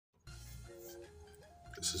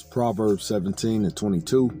This is Proverbs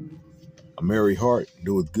 17:22. A merry heart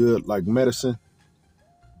doeth good like medicine,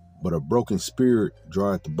 but a broken spirit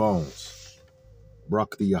drieth the bones.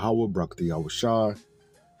 Barak Yahweh, Barak Yahweh.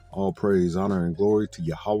 All praise, honor, and glory to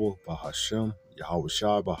Yahweh Bahashem, Yahweh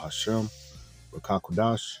Shai Bahashem,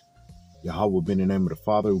 Rakakodash. Yahweh being the name of the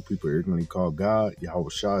Father, who people ignorantly call God. Yahweh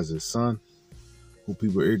Shai is his son, who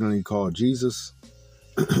people ignorantly call Jesus.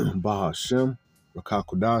 Bahashem,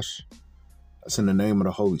 Rakakodash. That's in the name of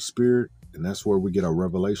the Holy Spirit. And that's where we get our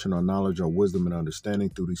revelation, our knowledge, our wisdom, and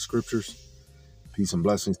understanding through these scriptures. Peace and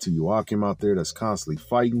blessings to you, Akim, out there that's constantly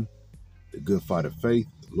fighting the good fight of faith,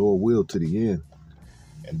 the Lord will to the end.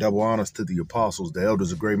 And double honors to the apostles, the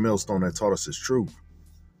elders of Great Millstone that taught us his truth.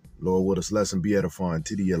 Lord, will this lesson be edifying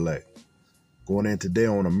to the elect. Going in today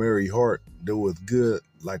on a merry heart, doeth good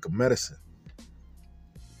like a medicine.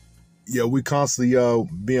 Yeah, we constantly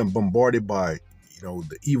being bombarded by,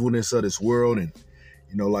 the evilness of this world. And,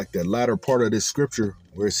 like that latter part of this scripture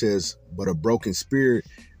where it says, but a broken spirit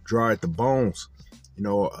drieth the bones.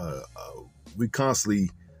 We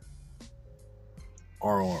constantly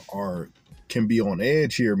are can be on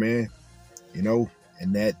edge here, man. And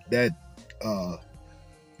that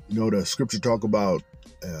the scripture talk about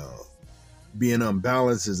being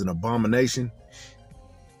unbalanced is an abomination.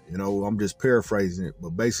 I'm just paraphrasing it,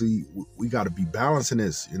 but basically we got to be balancing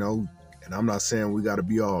this, and I'm not saying we got to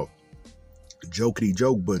be all jokety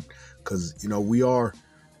joke, but because, we are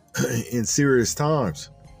in serious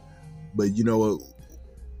times, but,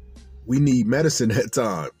 we need medicine at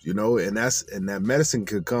times, and that medicine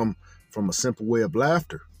could come from a simple way of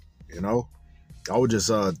laughter. I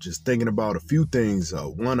was just thinking about a few things.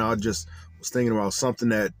 One, I just was thinking about something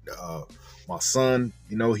that my son,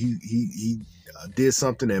 he did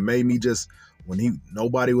something that made me just, when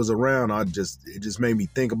nobody was around, it just made me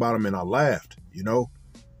think about him, and I laughed,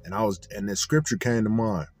 and the scripture came to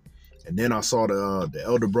mind. And then I saw the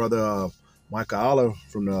elder brother Micah Allah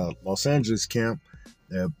from the Los Angeles camp.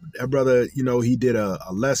 That brother, he did a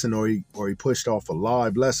lesson, or he pushed off a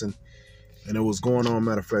live lesson, and it was going on.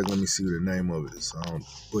 Matter of fact, let me see what the name of it is. I don't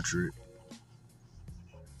butcher it.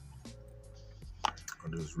 I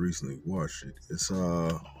just recently watched it. It's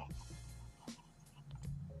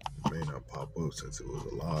it may not pop up since it was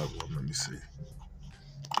a live one. Let me see.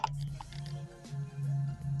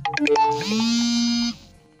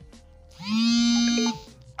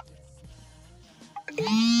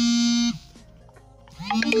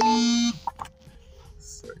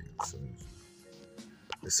 It's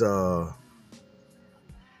let's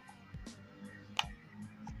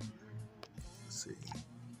see.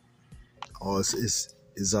 Oh, it's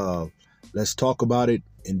let's talk about it.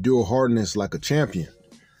 Endure hardness like a champion.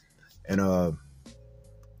 And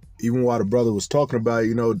even while the brother was talking about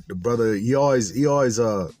it, the brother, he always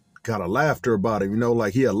got a laughter about it,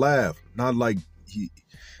 like he'll laugh. Not like he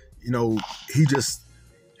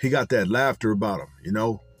got that laughter about him,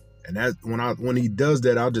 And that when he does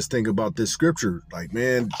that, I'll just think about this scripture, like,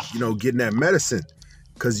 man, getting that medicine.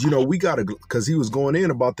 Cause cause he was going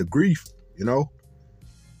in about the grief,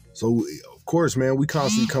 So of course, man, we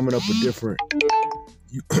constantly coming up with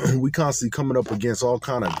we constantly coming up against all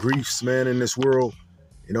kind of griefs, man, in this world,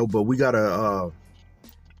 but we gotta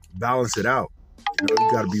balance it out. You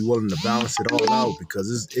gotta be willing to balance it all out,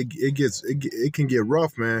 because it can get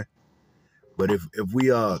rough, man. But if we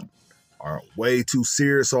are way too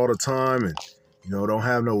serious all the time, and don't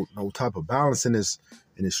have no type of balance in this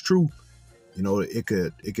truth, it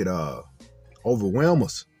could overwhelm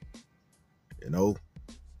us.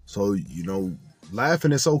 So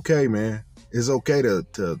laughing is okay, man. It's okay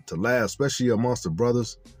to laugh, especially amongst the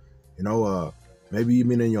brothers. Maybe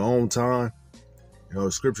even in your own time.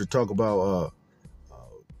 The scripture talk about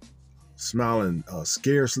smiling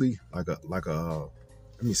scarcely, like a.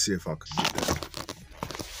 Let me see if I could get that.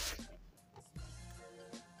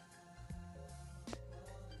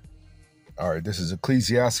 All right, this is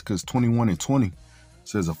Ecclesiasticus 21:20. It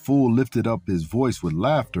says, a fool lifted up his voice with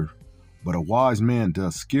laughter, but a wise man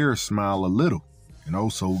does scarce smile a little.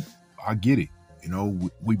 So I get it.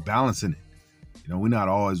 We balancing it. We're not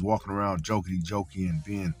always walking around jokey and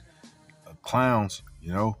being clowns,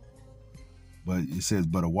 But it says,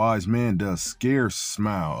 but a wise man does scarce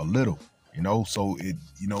smile a little, So we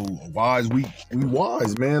wise,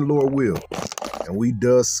 man, Lord will. And we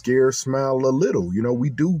does scarce smile a little, we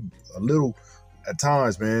do a little at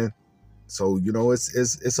times, man. So,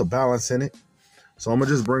 it's a balance in it. So I'm going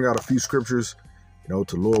to just bring out a few scriptures,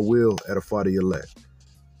 to Lord will edify the elect.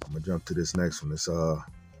 I'm going to jump to this next one. It's, I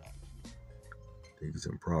think it's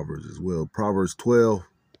in Proverbs as well. Proverbs 12.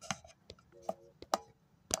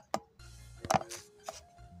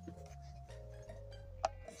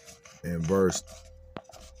 in verse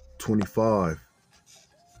 25.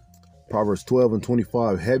 Proverbs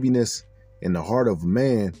 12:25. Heaviness in the heart of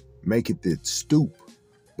man maketh it stoop,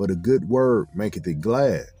 but a good word maketh it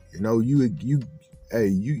glad. You know, you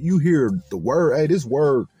hear the word. Hey, this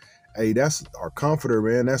word, hey, that's our comforter,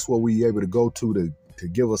 man. That's what we able to go to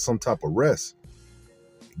give us some type of rest.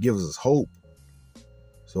 It gives us hope.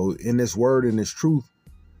 So in this word, in this truth,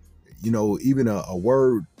 you know, even a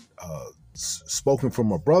word spoken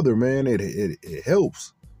from a brother, man, it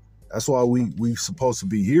helps. That's why we supposed to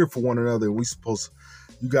be here for one another.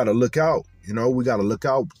 You got to look out. You know, we got to look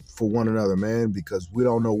out for one another, man, because we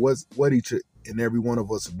don't know what each and every one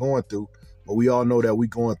of us are going through, but we all know that we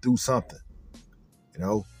going through something, you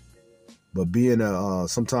know. But being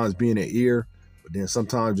sometimes being an ear, but then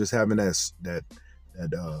sometimes just having that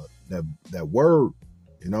word,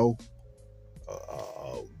 you know,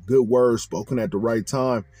 good word spoken at the right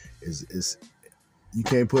time is you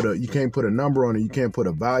can't put a number on it. You can't put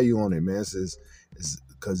a value on it, man. It's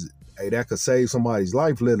because hey, that could save somebody's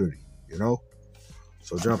life, literally, you know.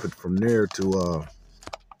 So jumping from there to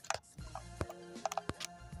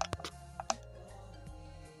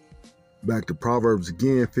back to Proverbs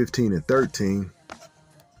again, 15 and 13.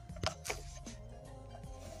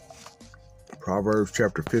 Proverbs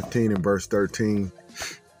chapter 15 and verse 13.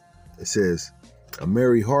 It says, "A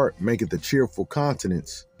merry heart maketh a cheerful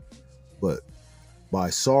countenance, but by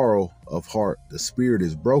sorrow of heart the spirit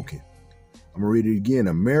is broken." I'm gonna read it again.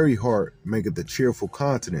 "A merry heart maketh a cheerful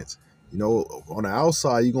countenance." You know, on the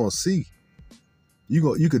outside, you're gonna see.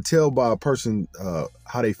 You could tell by a person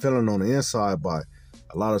how they feeling on the inside by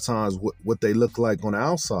a lot of times what they look like on the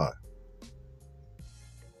outside.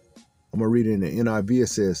 I'm gonna read it in the NIV. It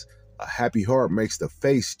says, "A happy heart makes the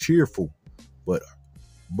face cheerful,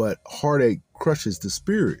 but heartache crushes the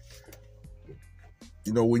spirit."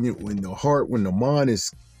 You know, when the mind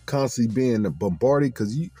is constantly being bombarded,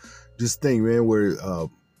 because you just think, man, where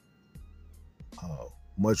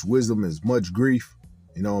much wisdom is much grief.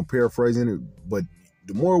 You know, I'm paraphrasing it, but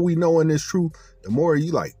the more we know in this truth, the more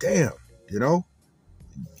you like, damn, you know,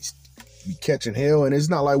 you catching hell, and it's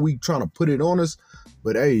not like we trying to put it on us,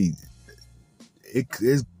 but hey, it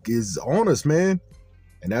is on us, man,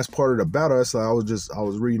 and that's part of the battle. That's like I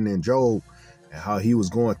was reading in Job and how he was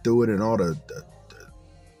going through it and all the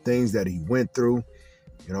things that he went through,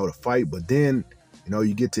 you know, to fight. But then, you know,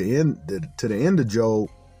 you get to the end of Job,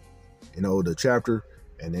 you know, the chapter,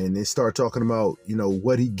 and then they start talking about, you know,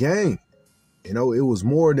 what he gained. You know, it was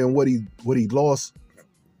more than what he lost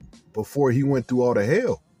before he went through all the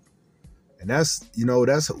hell. And that's, you know,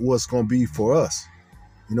 that's what's gonna be for us.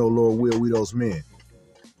 You know, Lord will, we those men.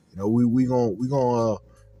 You know, we gonna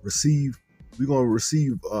receive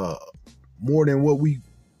more than what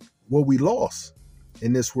we lost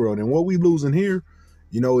in this world. And what we losing here,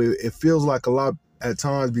 you know, it feels like a lot at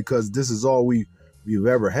times, because this is all we've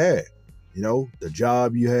ever had. You know, the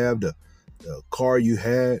job you have, the car you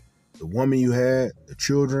had, the woman you had, the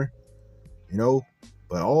children, you know,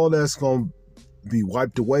 but all that's gonna be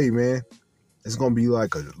wiped away, man. It's gonna be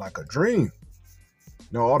like a dream.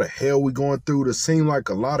 You know, all the hell we going through to seem like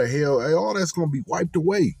a lot of hell, hey, all that's gonna be wiped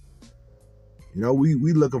away. You know, we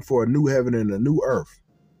looking for a new heaven and a new earth.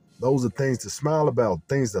 Those are things to smile about,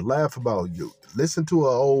 things to laugh about. You listen to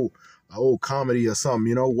an old comedy or something,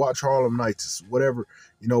 you know, watch Harlem Nights, whatever,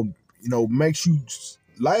 you know, makes you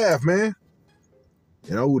laugh, man.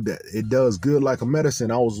 You know, that it does good like a medicine.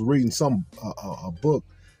 I was reading a book.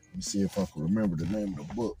 Let me see if I can remember the name of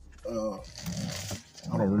the book.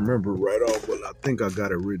 I don't remember right off, but I think I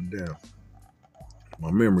got it written down. My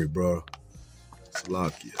memory, bro, it's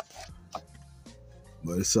lucky.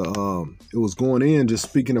 But it's it was going in just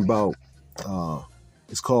speaking about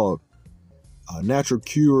it's called Natural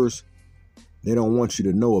Cures They Don't Want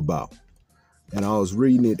You to Know About. And I was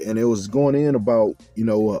reading it, and it was going in about, you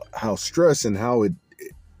know, how stress and how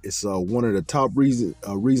it's one of the top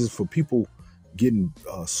reasons for people getting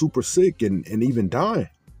super sick and even dying,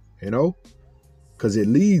 you know, because it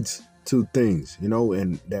leads to things, you know,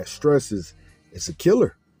 and that stress it's a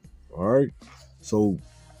killer. All right. So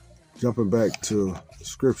jumping back to the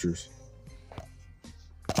scriptures,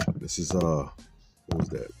 this is what was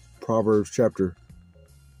that? Proverbs chapter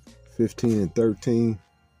 15 and 13. It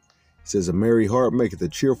says, "A merry heart maketh a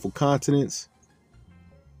cheerful countenance,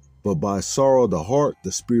 but by sorrow of the heart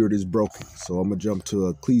the spirit is broken." So I'm gonna jump to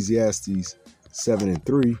Ecclesiastes 7 and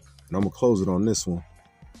 3, and I'm gonna close it on this one.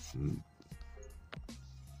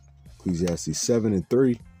 Ecclesiastes 7 and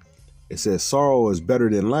 3. It says, "Sorrow is better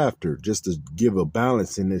than laughter," just to give a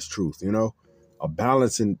balance in this truth, you know, a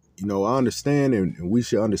balance. And, you know, I understand, and we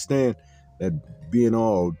should understand that being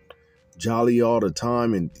all jolly all the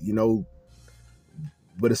time, and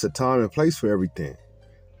but it's a time and place for everything.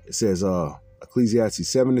 It says,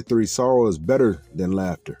 Ecclesiastes 7:3, sorrow is better than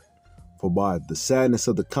laughter, for by the sadness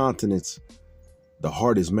of the countenance, the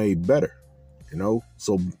heart is made better.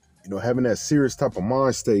 So having that serious type of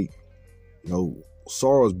mind state,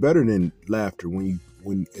 sorrow is better than laughter when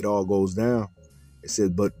it all goes down. It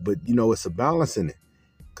says, but it's a balance in it,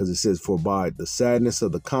 because it says, for by the sadness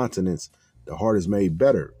of the countenance, the heart is made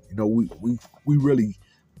better. We really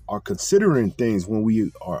are considering things when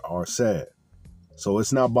we are sad. So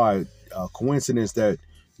it's not by coincidence that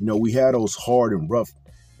we had those hard and rough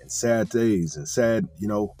and sad days and sad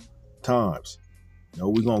times.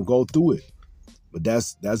 We're gonna go through it, but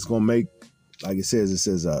that's gonna make, like it says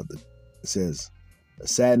the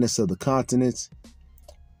sadness of the countenance,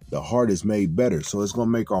 the heart is made better. So it's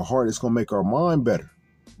gonna make our heart, it's gonna make our mind better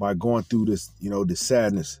by going through this this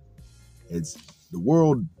sadness. It's the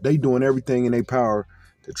world, they doing everything in their power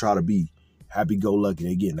to try to be happy-go-lucky.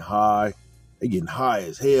 They getting high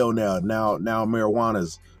as hell now. Now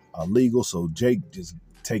marijuana's legal, so Jake just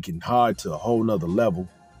taking high to a whole nother level.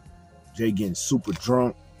 Jake getting super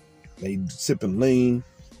drunk. They sipping lean.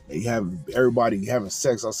 Everybody having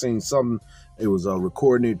sex. I seen something. It was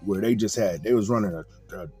recording it where they was running a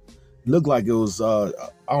looked like it was I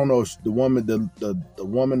don't know if the woman, the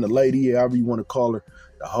woman, the lady, however you want to call her,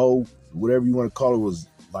 the hoe, whatever you want to call her, was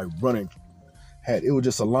like running. It was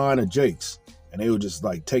just a line of Jakes, and they were just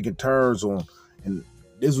like taking turns on, and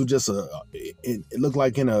this was just it looked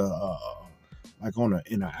like in an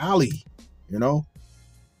alley,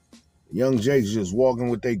 young Jakes just walking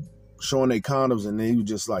with showing their condoms, and they was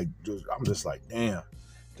just like, I'm just like, damn,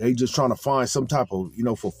 they just trying to find some type of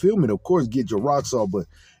fulfillment. Of course, get your rocks off, but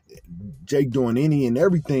Jake doing any and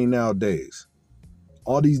everything nowadays.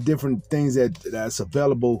 All these different things that's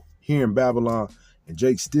available here in Babylon, and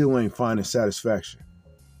Jake still ain't finding satisfaction,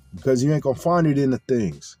 because you ain't gonna find it in the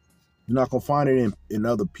things. You're not gonna find it in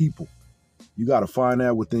other people. You got to find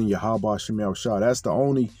that within Yahweh Shem Yahushua. That's the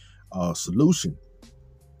only solution.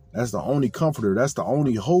 That's the only comforter. That's the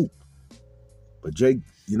only hope. But Jake,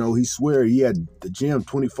 he swear he had the gym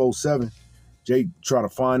 24/7. Jake try to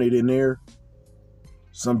find it in there.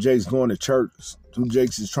 Some Jake's going to church. Some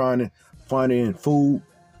Jake's is trying to find it in food.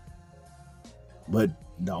 But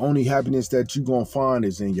the only happiness that you're going to find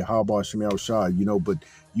is in Yahweh Shem Yahushua, but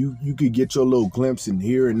you could get your little glimpse in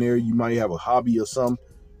here and there. You might have a hobby or something,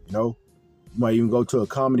 You might even go to a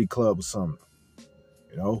comedy club or something,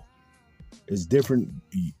 It's different,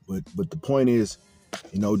 but the point is,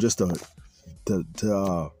 just to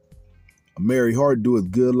a merry heart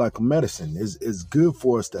doeth good like a medicine. It's good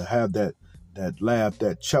for us to have that laugh,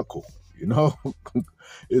 that chuckle,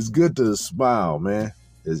 It's good to smile, man.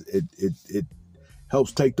 It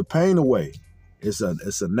helps take the pain away. It's a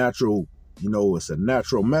natural, it's a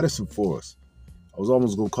natural medicine for us. I was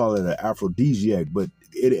almost gonna call it an aphrodisiac, but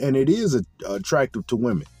it is attractive to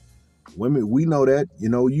women. Women, we know that.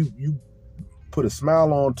 You put a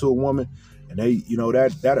smile on to a woman, and they,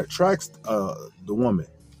 that attracts the woman.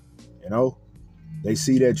 They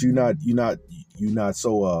see that you're not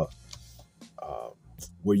so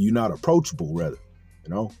where you're not approachable, rather.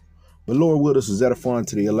 But Lord, will this is edifying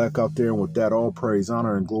to the elect out there, and with that, all praise,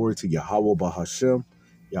 honor, and glory to Yahweh Bahashem,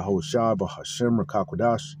 Yahweh Shai Bahashem,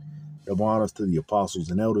 Rakakwadash. Double honors to the apostles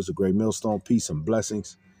and elders, a great millstone, peace and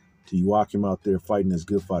blessings to you, Akim, out there fighting this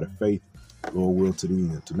good fight of faith. Lord will to the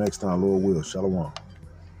end. Until next time, Lord will. Shalom.